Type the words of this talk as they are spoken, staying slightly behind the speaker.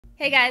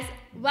Hey guys,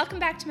 welcome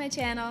back to my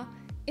channel.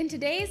 In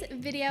today's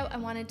video, I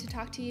wanted to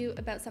talk to you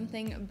about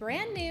something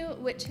brand new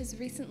which has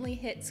recently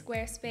hit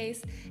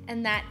Squarespace,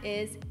 and that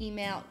is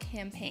email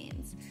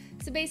campaigns.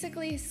 So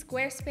basically,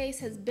 Squarespace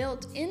has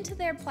built into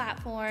their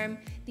platform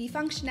the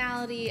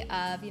functionality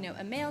of,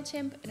 a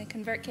MailChimp and a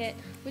ConvertKit,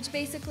 which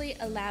basically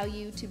allow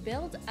you to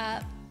build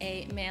up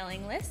a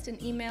mailing list,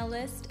 an email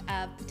list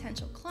of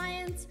potential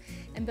clients,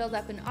 and build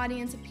up an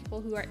audience of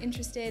people who are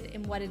interested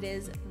in what it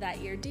is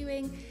that you're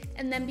doing,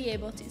 and then be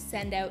able to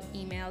send out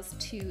emails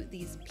to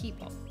these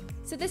people.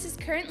 So this is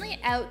currently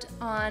out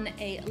on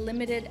a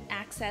limited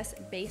access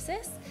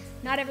basis.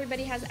 Not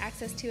everybody has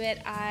access to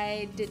it.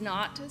 I did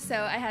not, so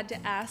I had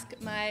to ask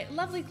my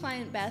lovely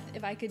client Beth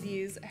if I could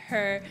use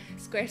her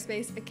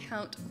Squarespace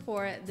account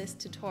for this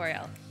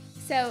tutorial.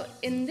 So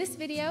in this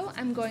video,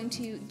 I'm going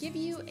to give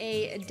you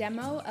a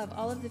demo of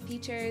all of the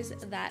features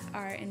that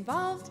are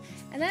involved,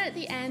 and then at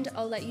the end,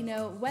 I'll let you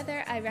know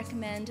whether I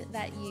recommend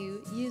that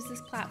you use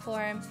this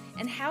platform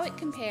and how it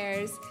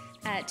compares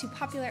to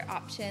popular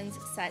options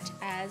such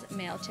as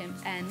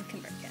MailChimp and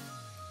ConvertKit.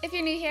 If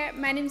you're new here,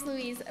 my name's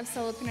Louise of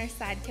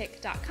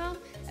SolopreneurSidekick.com.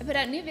 I put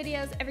out new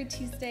videos every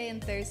Tuesday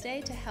and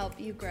Thursday to help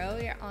you grow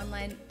your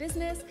online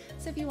business.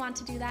 So if you want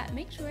to do that,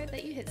 make sure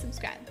that you hit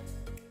subscribe.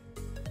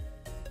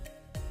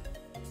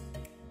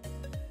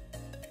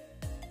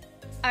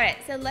 All right,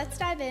 so let's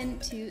dive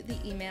into the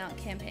email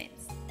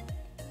campaigns.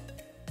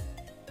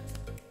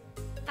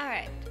 All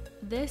right,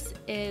 this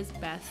is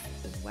Beth's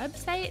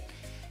website,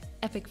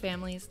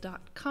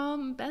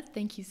 epicfamilies.com. Beth,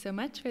 thank you so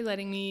much for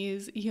letting me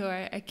use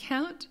your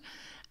account.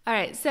 All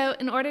right, so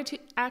in order to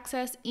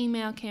access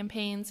email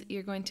campaigns,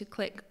 you're going to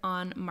click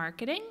on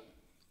Marketing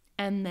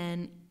and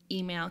then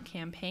Email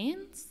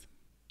Campaigns.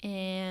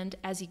 And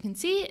as you can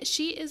see,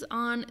 she is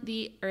on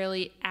the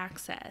early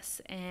access,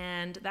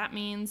 and that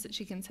means that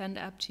she can send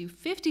up to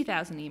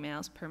 50,000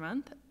 emails per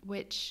month,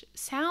 which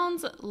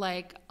sounds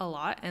like a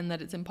lot and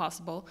that it's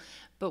impossible.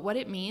 But what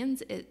it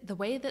means is the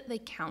way that they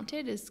count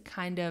it is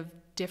kind of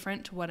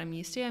different to what I'm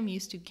used to. I'm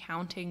used to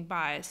counting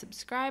by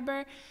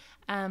subscriber,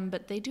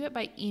 but they do it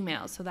by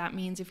email. So that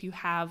means if you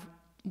have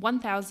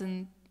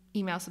 1,000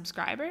 email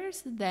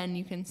subscribers, then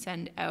you can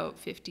send out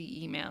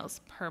 50 emails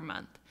per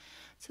month.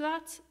 So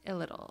that's a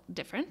little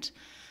different.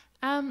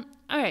 All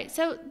right,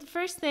 so the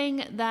first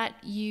thing that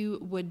you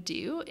would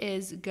do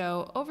is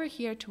go over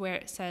here to where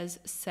it says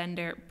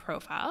Sender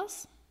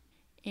Profiles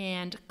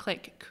and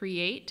click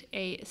Create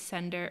a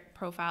Sender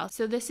Profile.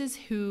 So this is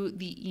who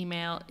the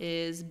email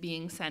is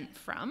being sent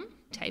from.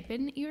 Type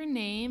in your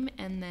name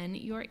and then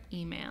your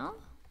email.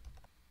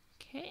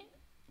 Okay,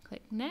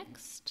 click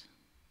Next.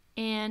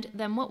 And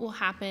then what will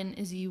happen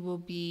is you will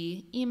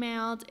be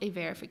emailed a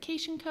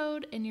verification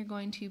code, and you're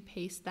going to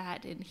paste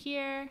that in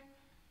here.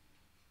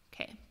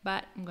 Okay,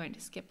 but I'm going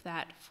to skip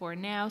that for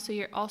now. So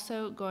you're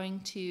also going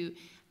to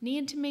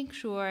need to make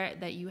sure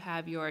that you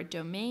have your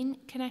domain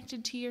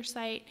connected to your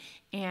site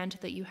and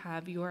that you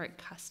have your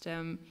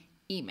custom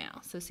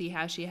email. So see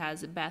how she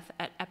has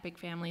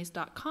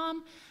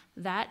beth@epicfamilies.com.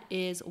 That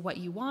is what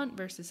you want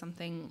versus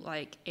something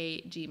like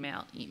a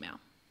Gmail email.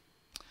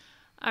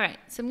 All right,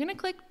 so I'm going to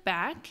click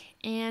back,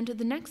 and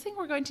the next thing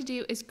we're going to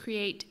do is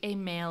create a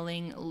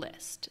mailing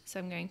list. So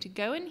I'm going to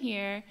go in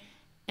here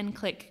and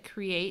click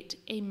Create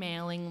a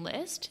Mailing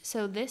List.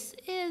 So this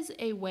is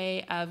a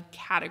way of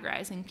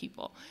categorizing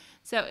people.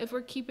 So if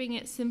we're keeping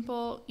it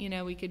simple,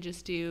 we could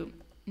just do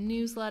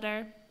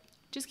newsletter.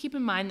 Just keep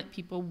in mind that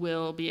people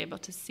will be able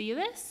to see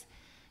this.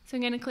 So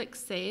I'm going to click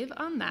Save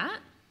on that.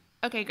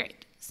 Okay,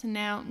 great. So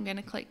now I'm going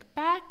to click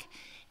back.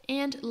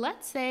 And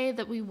let's say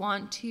that we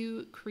want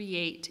to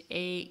create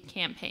a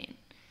campaign.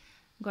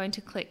 I'm going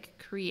to click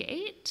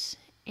Create,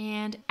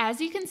 and as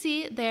you can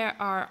see, there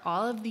are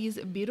all of these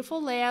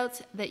beautiful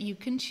layouts that you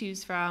can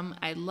choose from.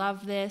 I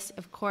love this.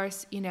 Of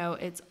course,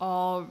 it's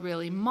all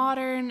really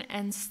modern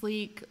and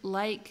sleek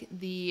like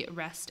the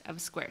rest of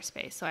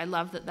Squarespace. So I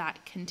love that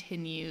that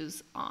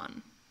continues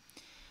on.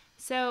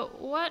 So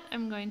what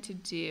I'm going to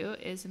do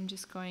is I'm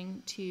just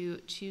going to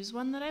choose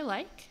one that I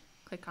like.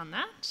 Click on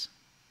that.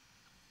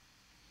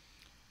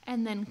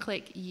 And then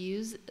click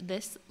Use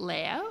This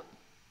Layout.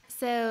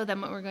 So then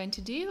what we're going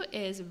to do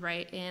is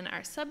write in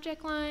our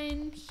subject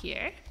line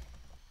here.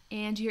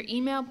 And your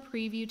email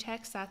preview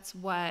text, that's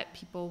what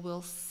people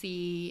will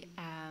see.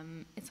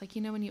 It's like,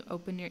 when you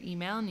open your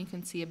email and you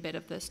can see a bit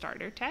of the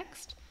starter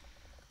text.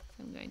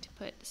 So I'm going to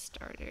put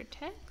starter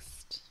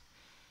text.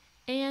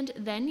 And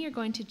then you're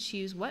going to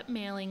choose what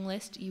mailing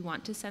list you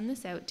want to send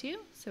this out to.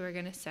 So we're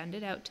going to send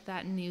it out to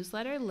that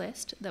newsletter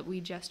list that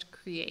we just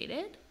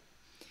created.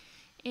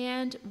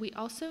 And we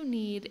also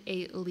need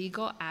a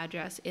legal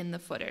address in the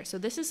footer. So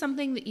this is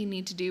something that you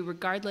need to do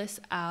regardless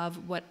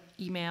of what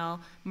email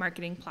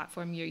marketing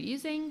platform you're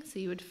using. So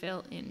you would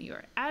fill in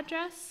your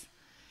address.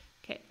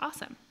 Okay,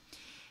 awesome.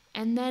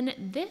 And then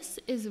this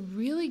is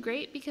really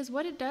great because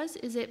what it does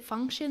is it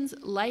functions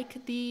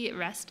like the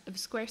rest of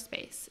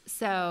Squarespace.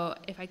 So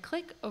if I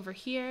click over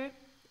here,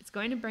 it's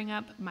going to bring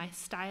up my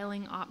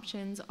styling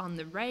options on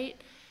the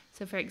right.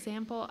 So for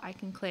example, I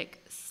can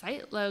click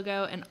Site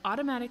Logo and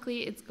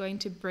automatically it's going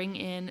to bring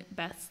in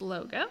Beth's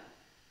logo.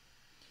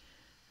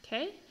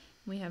 Okay,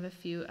 we have a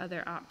few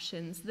other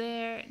options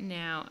there.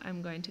 Now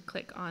I'm going to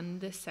click on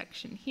this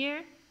section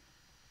here.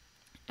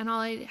 And all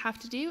I have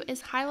to do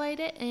is highlight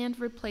it and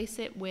replace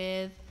it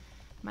with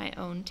my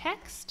own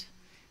text.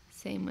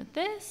 Same with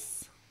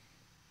this.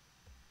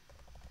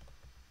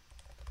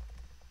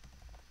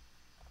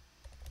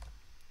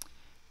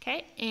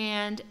 Okay,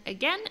 and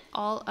again,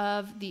 all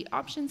of the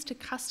options to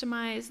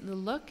customize the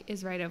look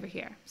is right over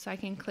here. So I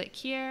can click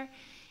here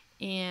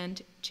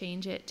and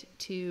change it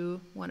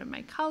to one of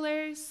my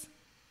colors.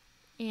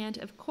 And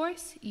of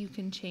course, you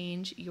can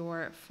change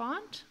your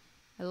font.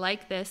 I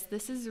like this.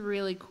 This is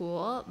really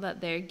cool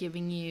that they're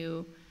giving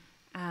you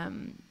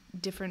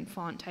different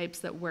font types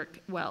that work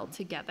well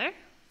together.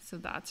 So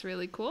that's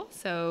really cool.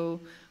 So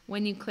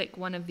when you click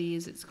one of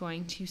these, it's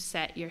going to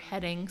set your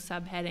heading,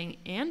 subheading,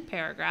 and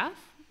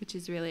paragraph, which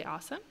is really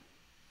awesome.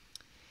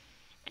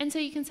 And so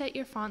you can set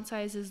your font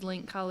sizes,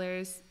 link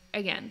colors.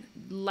 Again,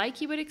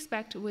 like you would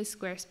expect with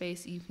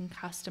Squarespace, you can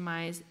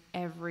customize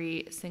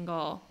every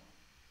single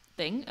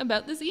thing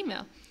about this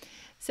email.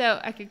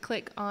 So I could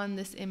click on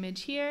this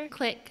image here,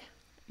 click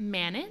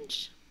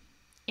Manage,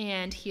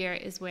 and here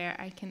is where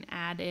I can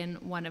add in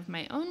one of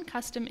my own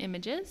custom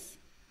images.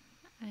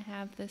 I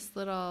have this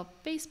little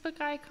Facebook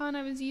icon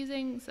I was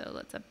using, so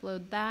let's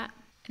upload that.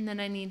 And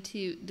then I need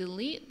to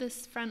delete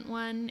this front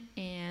one,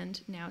 and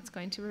now it's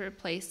going to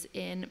replace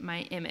in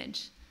my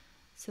image.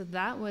 So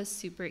that was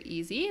super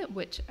easy,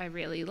 which I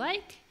really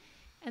like.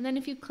 And then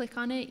if you click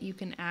on it, you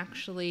can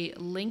actually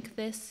link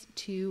this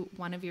to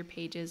one of your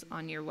pages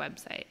on your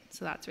website.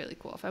 So that's really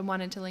cool. If I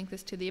wanted to link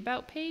this to the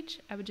About page,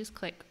 I would just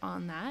click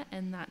on that,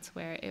 and that's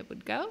where it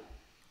would go.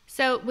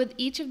 So with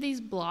each of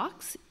these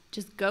blocks,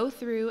 just go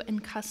through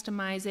and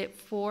customize it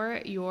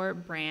for your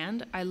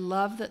brand. I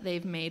love that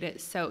they've made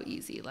it so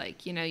easy.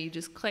 Like, you know, you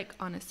just click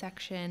on a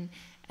section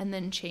and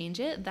then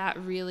change it.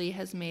 That really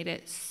has made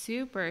it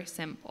super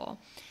simple.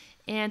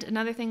 And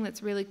another thing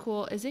that's really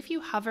cool is if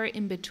you hover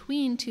in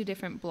between two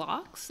different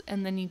blocks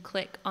and then you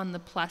click on the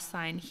plus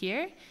sign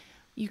here,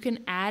 you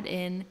can add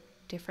in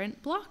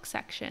different block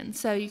sections.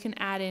 So you can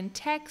add in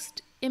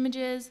text,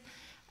 images,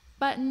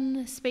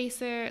 button,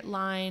 spacer,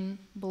 line,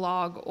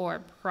 blog, or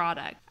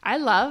product. I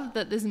love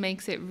that this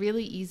makes it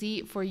really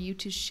easy for you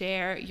to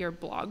share your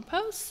blog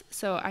posts.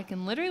 So I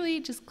can literally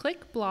just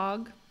click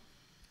blog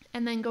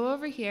and then go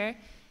over here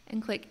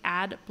and click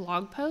add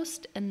blog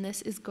post, and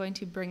this is going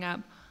to bring up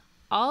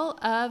all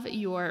of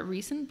your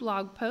recent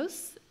blog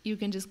posts. You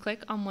can just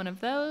click on one of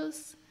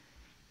those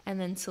and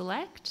then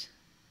select,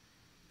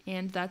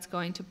 and that's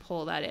going to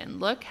pull that in.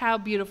 Look how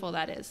beautiful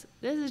that is.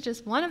 This is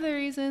just one of the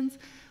reasons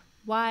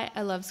why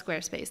I love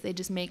Squarespace. They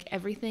just make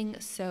everything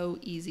so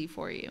easy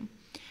for you.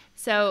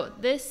 So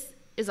this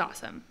is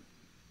awesome.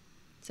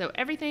 So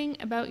everything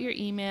about your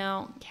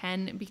email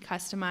can be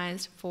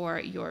customized for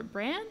your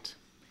brand.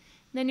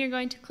 Then you're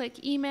going to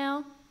click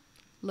email,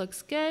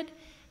 looks good,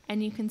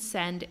 and you can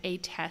send a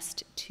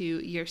test to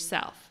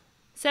yourself.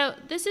 So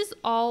this is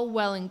all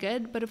well and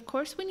good, but of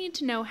course we need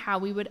to know how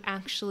we would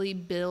actually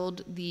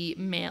build the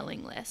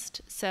mailing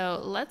list.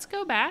 So let's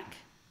go back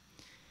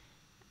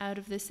out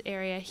of this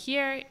area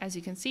here. As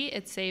you can see,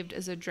 it's saved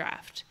as a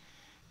draft.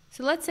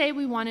 So let's say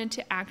we wanted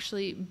to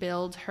actually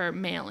build her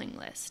mailing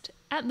list.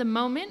 At the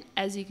moment,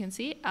 as you can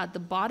see at the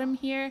bottom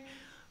here,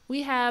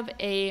 we have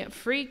a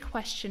free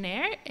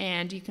questionnaire,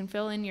 and you can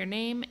fill in your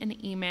name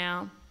and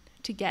email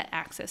to get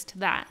access to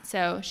that.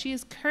 So she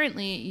is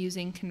currently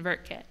using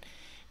ConvertKit.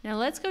 Now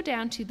let's go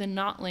down to the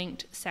not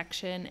linked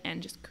section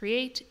and just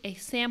create a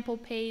sample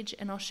page,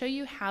 and I'll show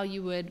you how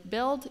you would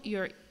build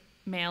your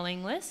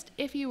mailing list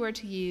if you were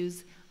to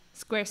use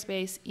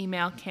Squarespace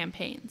email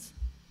campaigns.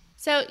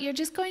 So you're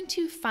just going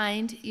to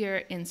find your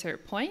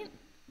insert point,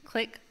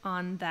 click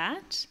on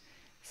that,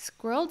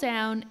 scroll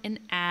down and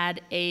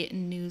add a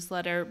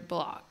newsletter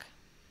block.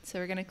 So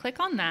we're going to click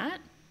on that,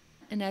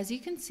 and as you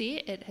can see,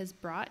 it has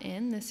brought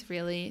in this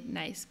really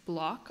nice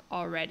block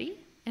already.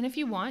 And if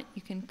you want,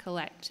 you can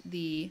collect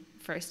the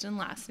first and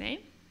last name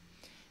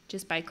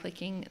just by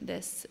clicking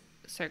this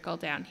circle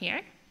down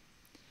here.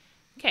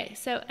 Okay,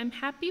 so I'm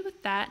happy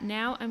with that.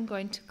 Now I'm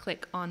going to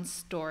click on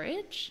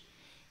storage.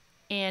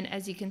 And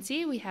as you can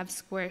see, we have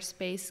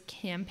Squarespace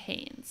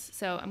campaigns.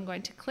 So I'm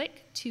going to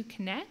click to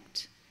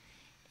connect,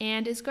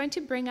 and it's going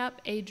to bring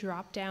up a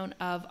drop down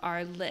of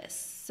our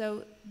lists.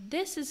 So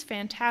this is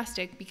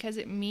fantastic because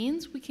it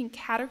means we can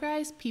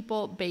categorize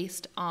people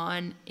based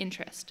on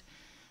interest.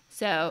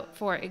 So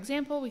for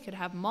example, we could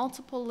have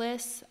multiple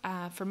lists.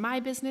 For my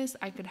business,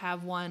 I could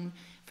have one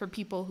for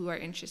people who are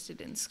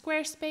interested in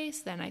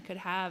Squarespace. Then I could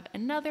have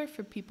another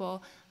for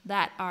people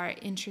that are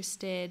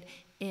interested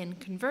in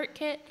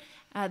ConvertKit.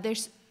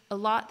 There's a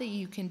lot that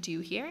you can do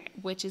here,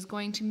 which is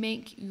going to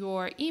make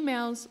your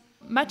emails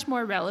much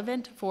more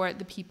relevant for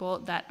the people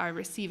that are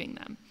receiving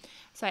them.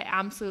 So I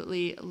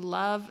absolutely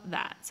love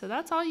that. So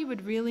that's all you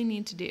would really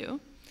need to do.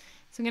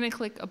 So I'm going to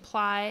click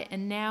apply,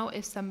 and now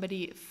if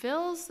somebody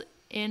fills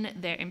in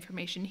their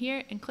information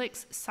here and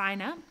clicks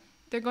sign up,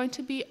 they're going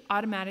to be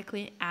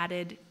automatically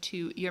added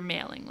to your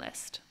mailing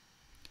list.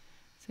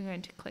 So I'm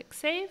going to click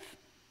Save.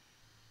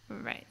 All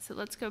right, so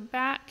let's go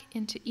back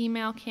into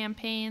email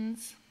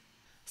campaigns.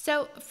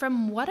 So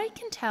from what I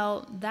can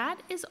tell,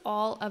 that is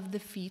all of the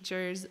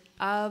features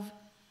of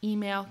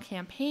email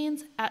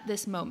campaigns at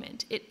this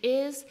moment. It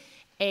is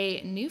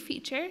a new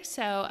feature,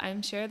 so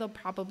I'm sure they'll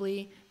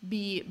probably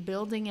be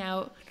building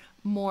out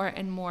more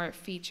and more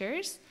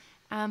features.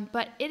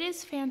 But it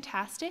is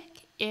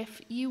fantastic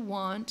if you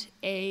want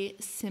a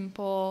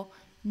simple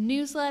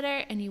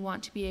newsletter and you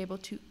want to be able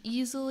to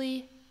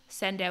easily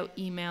send out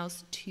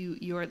emails to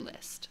your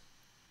list.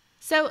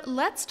 So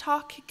let's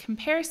talk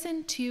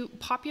comparison to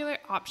popular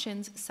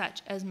options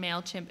such as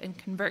MailChimp and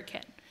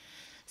ConvertKit.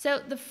 So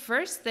the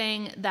first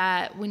thing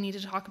that we need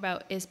to talk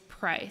about is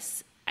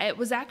price. It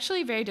was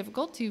actually very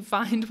difficult to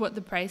find what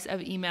the price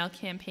of email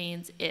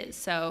campaigns is.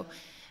 So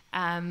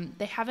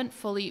they haven't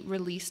fully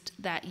released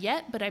that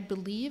yet, but I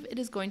believe it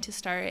is going to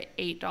start at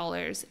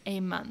 $8 a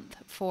month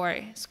for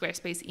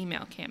Squarespace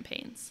email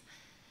campaigns.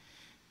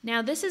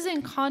 Now, this is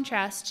in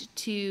contrast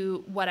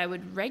to what I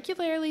would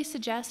regularly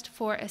suggest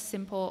for a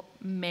simple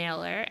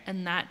mailer,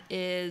 and that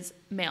is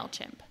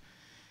MailChimp.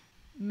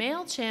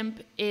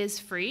 MailChimp is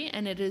free,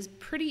 and it is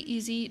pretty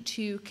easy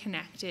to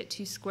connect it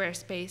to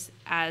Squarespace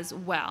as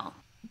well.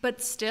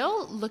 But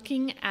still,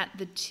 looking at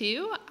the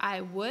two,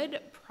 I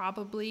would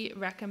probably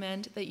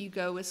recommend that you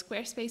go with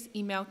Squarespace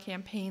email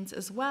campaigns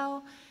as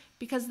well,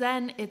 because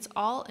then it's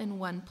all in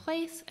one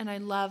place, and I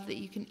love that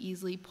you can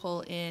easily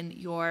pull in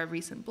your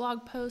recent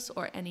blog posts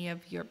or any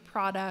of your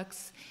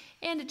products,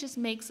 and it just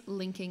makes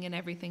linking and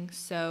everything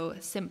so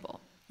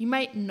simple. You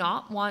might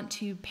not want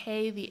to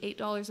pay the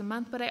 $8 a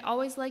month, but I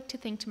always like to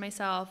think to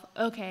myself,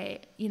 okay,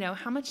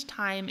 how much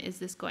time is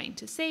this going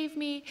to save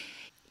me?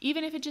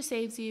 Even if it just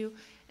saves you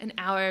an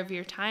hour of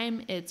your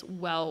time, it's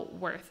well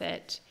worth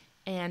it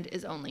and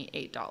is only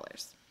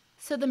 $8.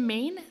 So the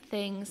main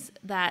things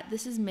that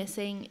this is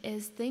missing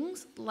is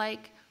things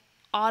like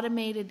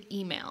automated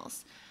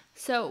emails.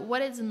 So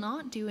what it's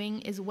not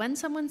doing is when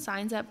someone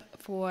signs up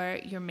for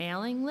your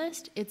mailing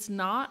list, it's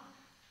not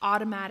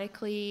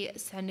automatically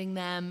sending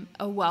them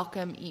a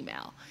welcome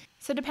email.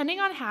 So depending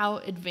on how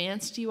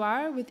advanced you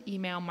are with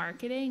email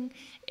marketing,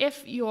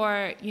 if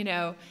you're,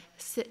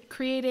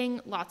 creating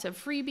lots of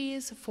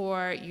freebies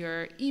for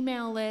your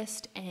email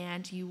list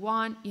and you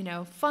want,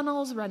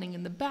 funnels running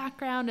in the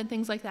background and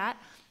things like that,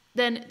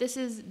 then this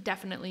is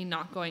definitely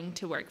not going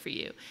to work for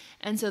you.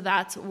 And so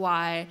that's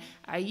why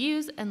I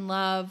use and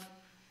love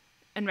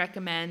and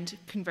recommend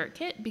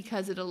ConvertKit,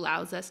 because it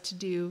allows us to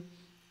do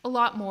a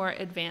lot more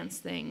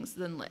advanced things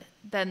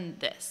than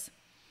this.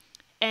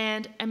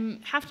 And I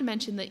have to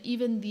mention that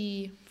even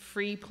the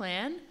free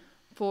plan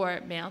for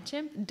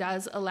MailChimp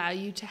does allow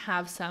you to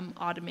have some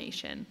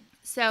automation.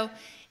 So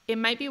it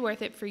might be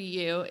worth it for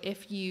you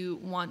if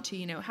you want to,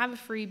 have a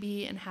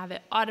freebie and have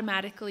it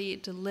automatically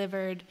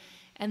delivered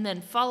and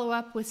then follow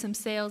up with some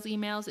sales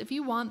emails. If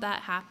you want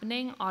that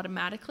happening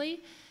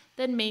automatically,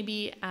 then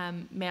maybe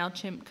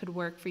MailChimp could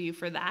work for you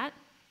for that.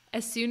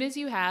 As soon as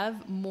you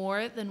have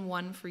more than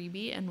one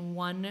freebie and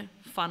one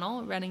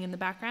funnel running in the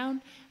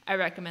background, I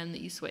recommend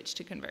that you switch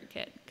to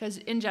ConvertKit, because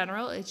in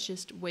general, it's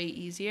just way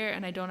easier,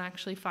 and I don't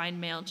actually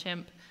find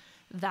MailChimp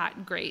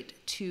that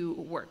great to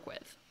work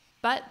with.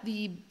 But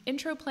the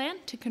intro plan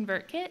to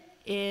ConvertKit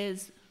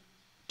is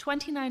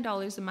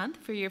 $29 a month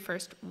for your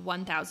first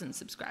 1,000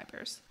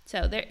 subscribers.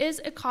 So there is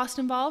a cost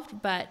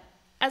involved, but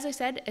as I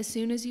said, as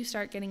soon as you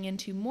start getting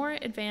into more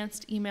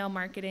advanced email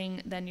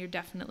marketing, then you're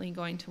definitely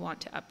going to want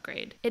to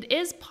upgrade. It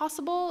is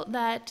possible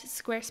that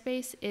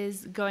Squarespace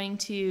is going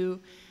to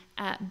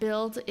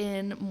build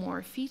in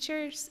more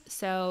features.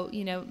 So,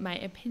 my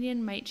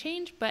opinion might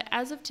change, but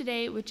as of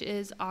today, which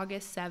is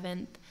August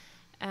 7th,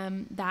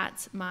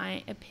 that's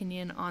my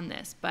opinion on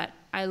this. But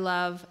I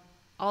love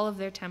all of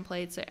their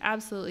templates. They're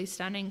absolutely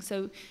stunning.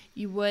 So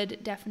you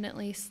would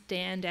definitely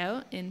stand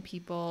out in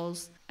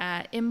people's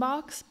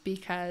inbox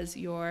because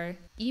your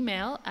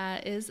email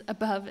is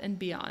above and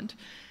beyond.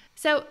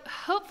 So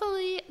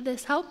hopefully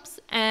this helps,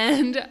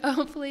 and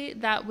hopefully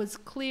that was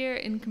clear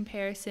in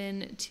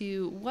comparison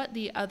to what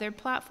the other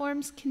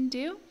platforms can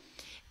do.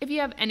 If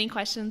you have any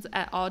questions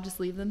at all, just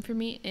leave them for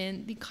me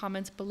in the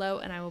comments below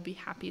and I will be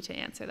happy to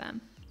answer them.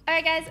 All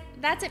right guys,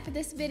 that's it for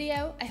this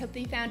video. I hope that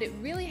you found it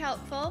really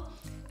helpful.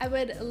 I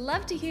would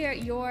love to hear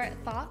your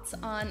thoughts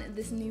on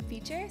this new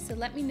feature, so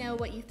let me know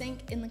what you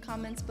think in the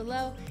comments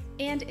below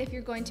and if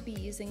you're going to be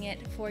using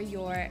it for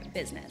your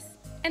business.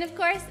 And of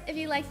course, if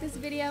you like this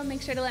video,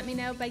 make sure to let me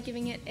know by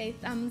giving it a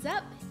thumbs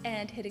up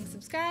and hitting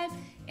subscribe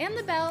and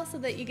the bell so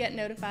that you get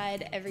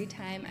notified every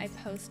time I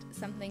post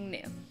something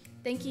new.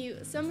 Thank you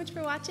so much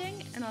for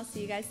watching, and I'll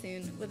see you guys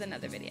soon with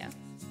another video.